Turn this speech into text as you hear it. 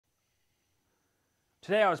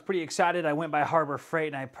Today I was pretty excited. I went by Harbor Freight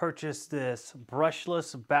and I purchased this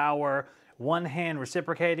brushless Bauer one-hand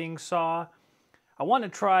reciprocating saw. I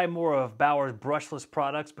wanted to try more of Bauer's brushless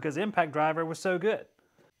products because the impact driver was so good.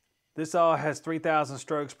 This saw has 3,000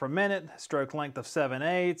 strokes per minute, stroke length of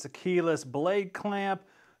 7/8, a keyless blade clamp,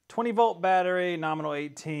 20-volt battery, nominal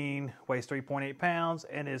 18, weighs 3.8 pounds,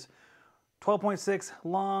 and is 12.6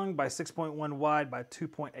 long by 6.1 wide by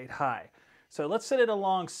 2.8 high. So let's set it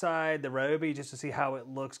alongside the Roby just to see how it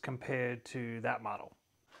looks compared to that model.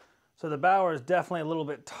 So the Bauer is definitely a little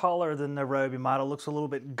bit taller than the Roby model, looks a little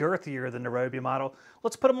bit girthier than the Roby model.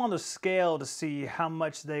 Let's put them on the scale to see how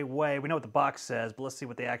much they weigh. We know what the box says, but let's see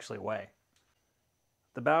what they actually weigh.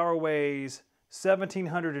 The Bauer weighs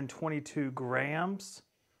 1,722 grams.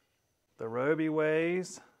 The Roby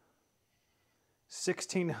weighs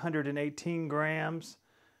 1,618 grams.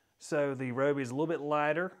 So the Roby is a little bit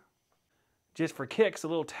lighter. Just for kicks, the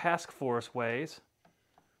little task force weighs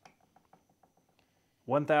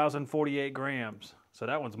 1,048 grams. So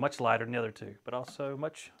that one's much lighter than the other two, but also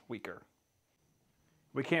much weaker.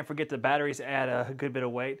 We can't forget the batteries add a good bit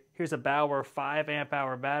of weight. Here's a Bauer 5 amp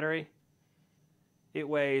hour battery. It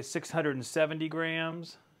weighs 670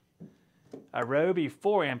 grams. A Roby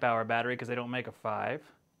 4 amp hour battery, because they don't make a 5,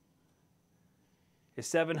 is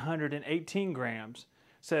 718 grams.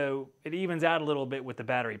 So it evens out a little bit with the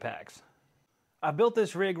battery packs. I built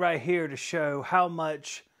this rig right here to show how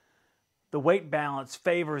much the weight balance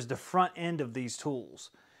favors the front end of these tools.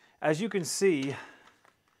 As you can see,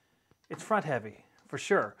 it's front heavy for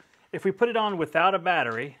sure. If we put it on without a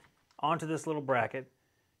battery onto this little bracket,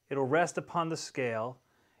 it'll rest upon the scale,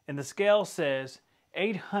 and the scale says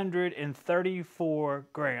 834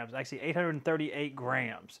 grams, actually 838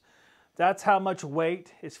 grams. That's how much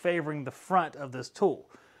weight is favoring the front of this tool.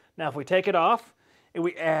 Now if we take it off, and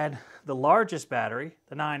we add the largest battery,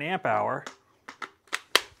 the 9 amp hour,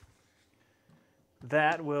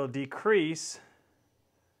 that will decrease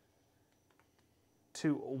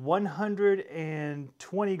to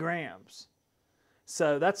 120 grams.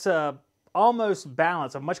 So that's almost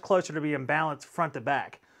balanced, much closer to being balanced front to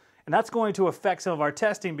back. And that's going to affect some of our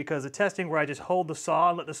testing, because the testing where I just hold the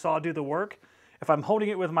saw and let the saw do the work, if I'm holding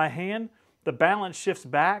it with my hand, the balance shifts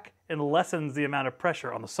back and lessens the amount of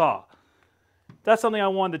pressure on the saw. That's something I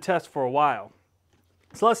wanted to test for a while.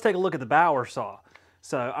 So let's take a look at the Bauer saw.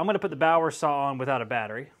 So I'm going to put the Bauer saw on without a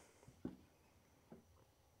battery.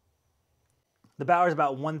 The Bauer is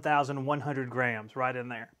about 1,100 grams right in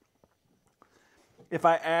there. If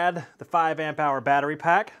I add the 5 amp hour battery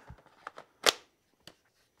pack,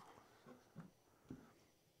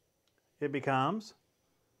 it becomes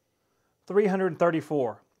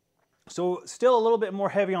 334. So still a little bit more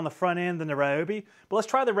heavy on the front end than the Roby, but let's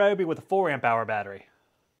try the Roby with a 4 amp hour battery.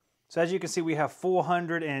 So as you can see, we have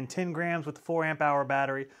 410 grams with the 4 amp hour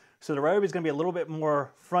battery. So the Roby is going to be a little bit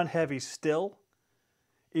more front heavy still,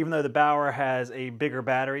 even though the Bauer has a bigger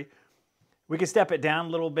battery. We can step it down a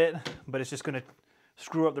little bit, but it's just going to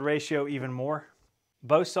screw up the ratio even more.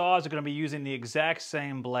 Both saws are going to be using the exact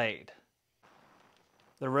same blade.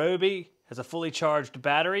 The Roby has a fully charged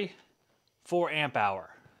battery, 4 amp hour.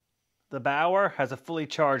 The Bauer has a fully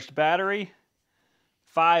charged battery,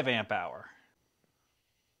 5 amp hour.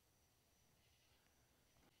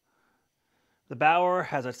 The Bauer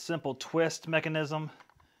has a simple twist mechanism.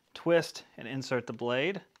 Twist and insert the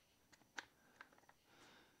blade. It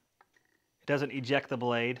doesn't eject the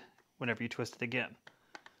blade whenever you twist it again.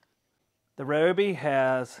 The Roby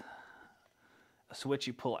has a switch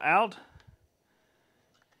you pull out,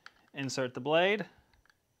 insert the blade.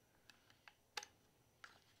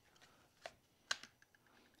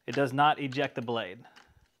 It does not eject the blade.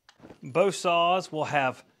 Both saws will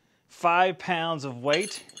have 5 pounds of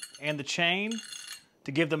weight and the chain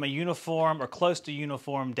to give them a uniform or close to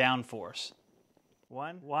uniform downforce.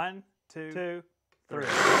 One, two, three.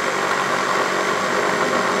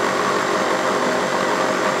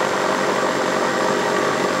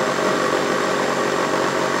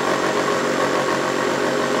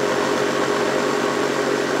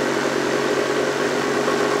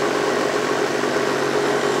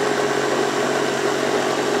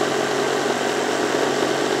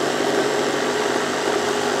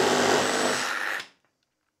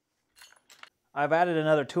 I've added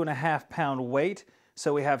another 2.5 pound weight,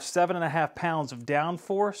 so we have 7.5 pounds of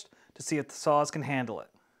downforce to see if the saws can handle it.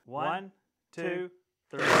 One, two,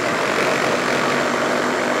 three.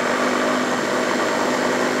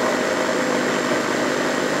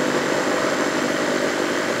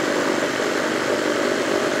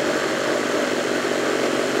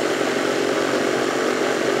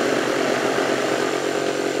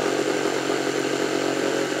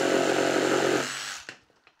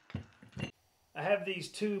 have these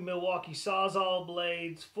two Milwaukee Sawzall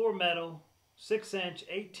blades, 4 metal, 6-inch,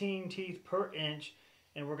 18 teeth per inch,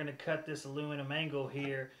 and we're going to cut this aluminum angle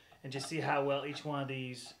here and just see how well each one of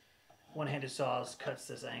these one-handed saws cuts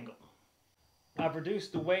this angle. I've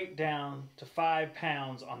reduced the weight down to 5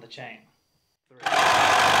 pounds on the chain. 3.